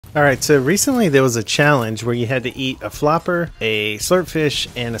Alright, so recently there was a challenge where you had to eat a flopper, a slurpfish,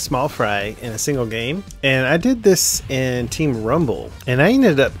 and a small fry in a single game. And I did this in Team Rumble. And I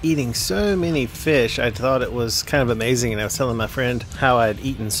ended up eating so many fish, I thought it was kind of amazing. And I was telling my friend how I'd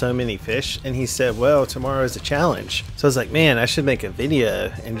eaten so many fish. And he said, well, tomorrow is a challenge. So I was like, man, I should make a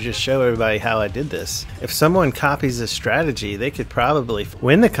video and just show everybody how I did this. If someone copies this strategy, they could probably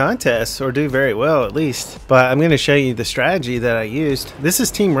win the contest or do very well at least. But I'm going to show you the strategy that I used. This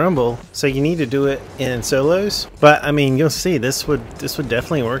is Team Rumble, so you need to do it in solos, but I mean, you'll see this would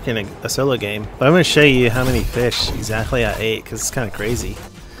definitely work in a solo game. But I'm going to show you how many fish exactly I ate, because it's kind of crazy,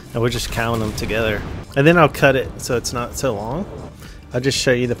 and we're just counting them together, and then I'll cut it so it's not so long. I'll just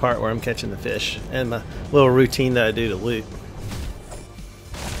show you the part where I'm catching the fish and my little routine that I do to loot.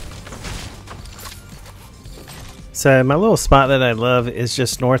 So my little spot that I love is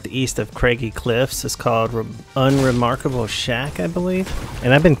just northeast of Craggy Cliffs. It's called Unremarkable Shack, I believe.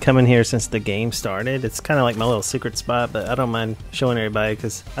 And I've been coming here since the game started. It's kind of like my little secret spot, but I don't mind showing everybody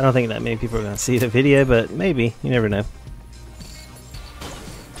because I don't think that many people are going to see the video, but maybe. You never know.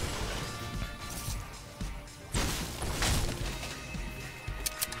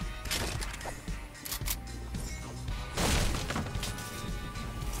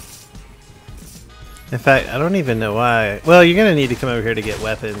 In fact, I don't even know why. Well, you're going to need to come over here to get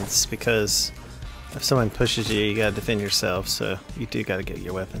weapons because if someone pushes you, you got to defend yourself. So you do got to get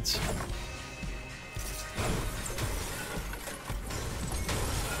your weapons.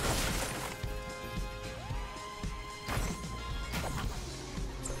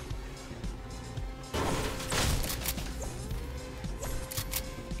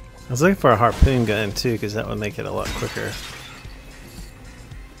 I was looking for a harpoon gun too because that would make it a lot quicker.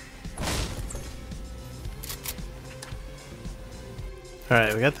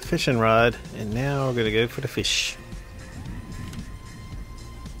 Alright, we got the fishing rod, and now we're gonna go for the fish.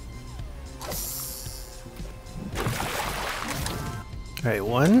 Alright,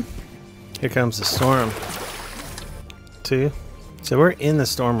 1. Here comes the storm. 2. So we're in the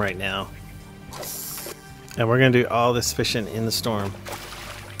storm right now. And we're gonna do all this fishing in the storm.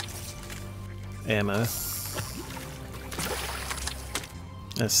 Ammo.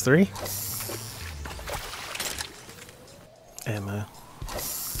 That's 3. Ammo.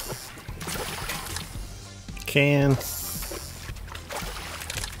 Can.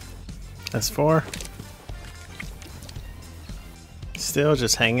 That's 4. Still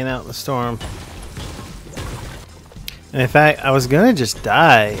just hanging out in the storm. And in fact, I was gonna just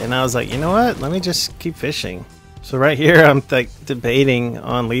die, and I was like, you know what? Let me just keep fishing. So right here, I'm like debating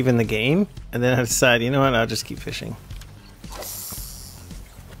on leaving the game, and then I decide, you know what? I'll just keep fishing.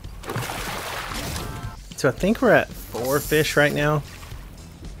 So I think we're at 4 fish right now.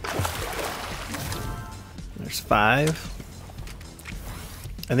 There's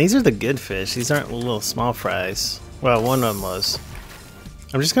 5. And these are the good fish. These aren't little small fries. Well, one of them was.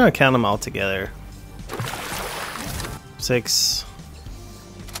 I'm just going to count them all together. 6.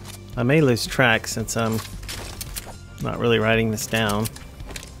 I may lose track since I'm not really writing this down.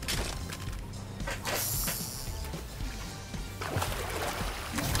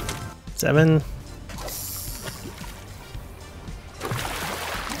 7.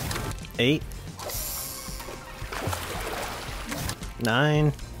 8.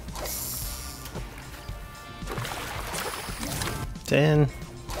 9. 10.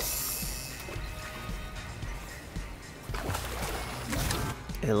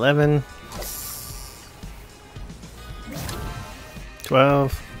 11.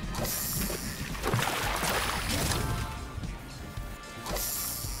 12.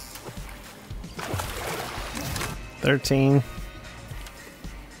 13.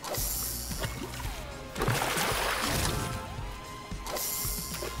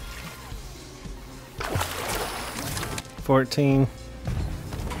 14.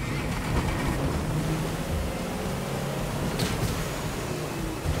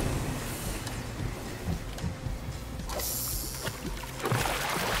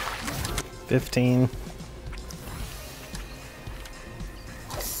 15.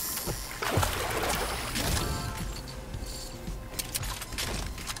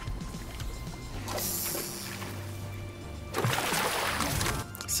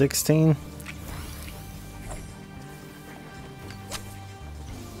 16.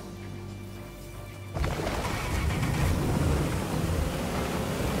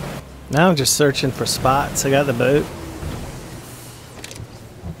 'Now I'm just searching for spots. I got the boat.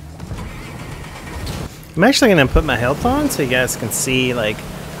 I'm actually going to put my health on so you guys can see like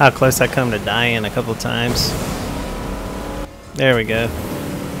how close I come to dying a couple times. There we go.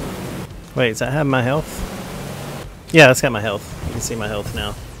 Wait, does that have my health? Yeah, that's got my health. You can see my health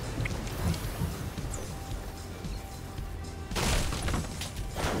now.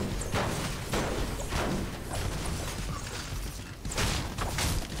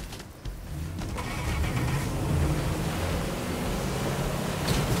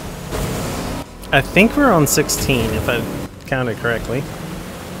 I think we're on 16 if I counted correctly.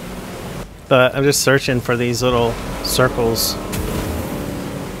 But I'm just searching for these little circles.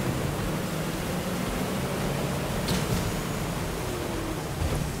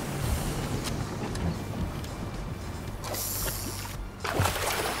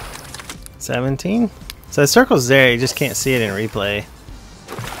 $17. So the circle's there, you just can't see it in replay.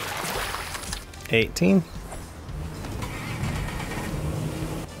 18.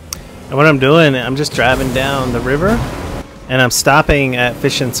 And what I'm doing, I'm just driving down the river and I'm stopping at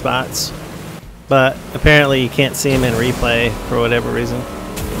fishing spots. But apparently you can't see them in replay for whatever reason.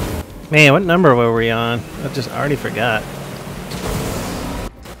 Man, what number were we on? I just already forgot.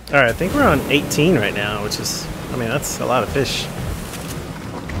 Alright, I think we're on 18 right now, which is, I mean, that's a lot of fish.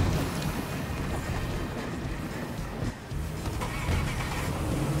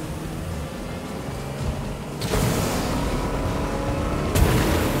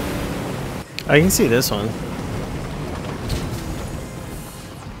 Oh, you can see this one.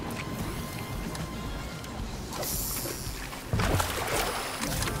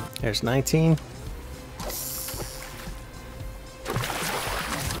 There's 19.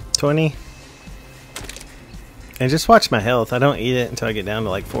 20. And just watch my health. I don't eat it until I get down to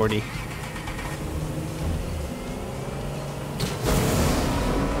like 40.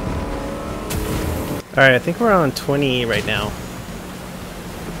 Alright, I think we're on 20 right now.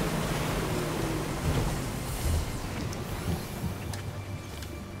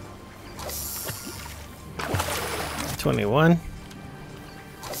 $21.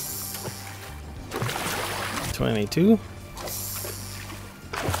 22.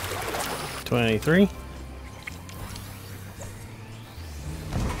 23.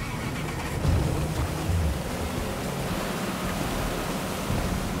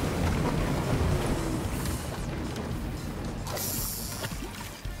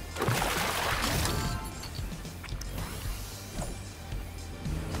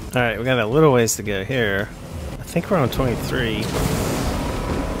 Alright, we got a little ways to go here. I think we're on 23.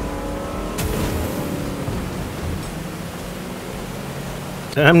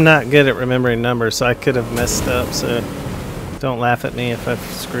 I'm not good at remembering numbers, so I could have messed up, so don't laugh at me if I've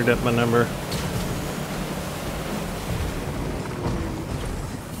screwed up my number.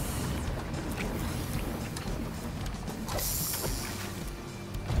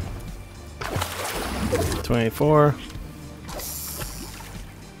 $24.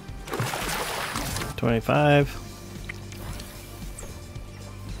 25.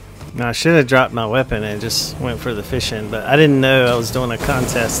 Now I should have dropped my weapon and just went for the fishing, but I didn't know I was doing a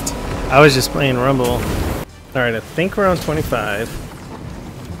contest. I was just playing Rumble. Alright, I think we're on 25.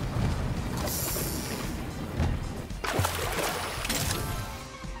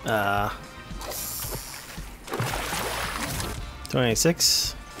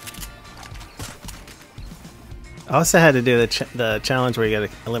 26. I also had to do the challenge where you gotta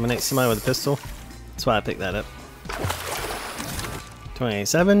eliminate somebody with a pistol. That's why I picked that up.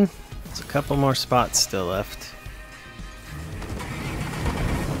 27. There's a couple more spots still left.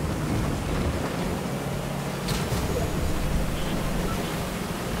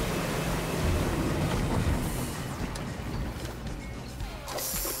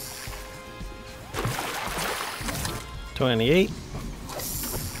 $28.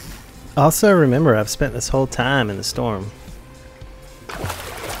 Also remember, I've spent this whole time in the storm.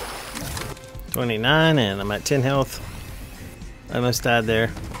 29, and I'm at 10 health. I almost died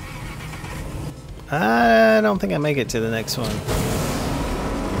there. I don't think I make it to the next one.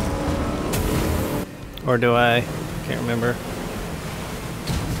 Or do I? Can't remember.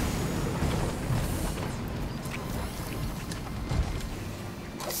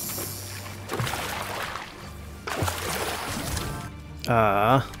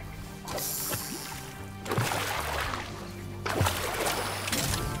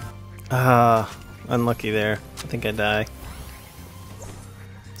 Unlucky there. I think I die.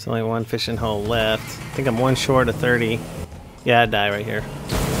 It's only one fishing hole left. I think I'm one short of 30. Yeah, I die right here.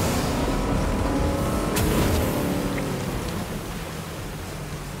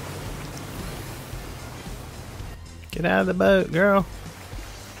 Get out of the boat, girl.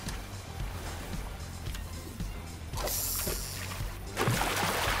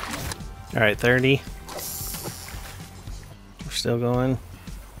 Alright, 30. We're still going.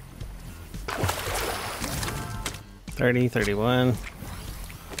 30, 31.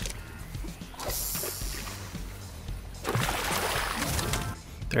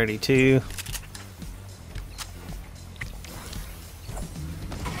 32.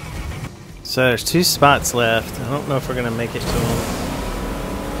 So there's 2 spots left. I don't know if we're gonna make it to them.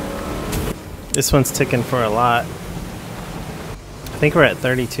 This one's ticking for a lot. I think we're at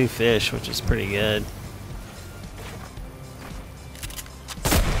 32 fish, which is pretty good.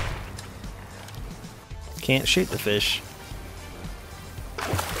 Can't shoot the fish.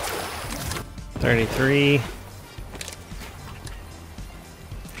 33.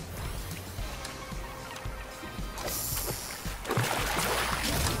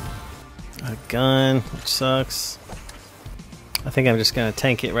 A gun, which sucks. I think I'm just gonna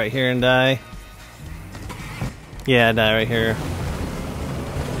tank it right here and die. Yeah, I die right here.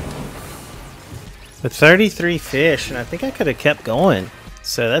 With 33 fish, and I think I could have kept going.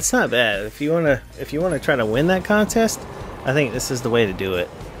 So that's not bad. If you wanna try to win that contest, I think this is the way to do it.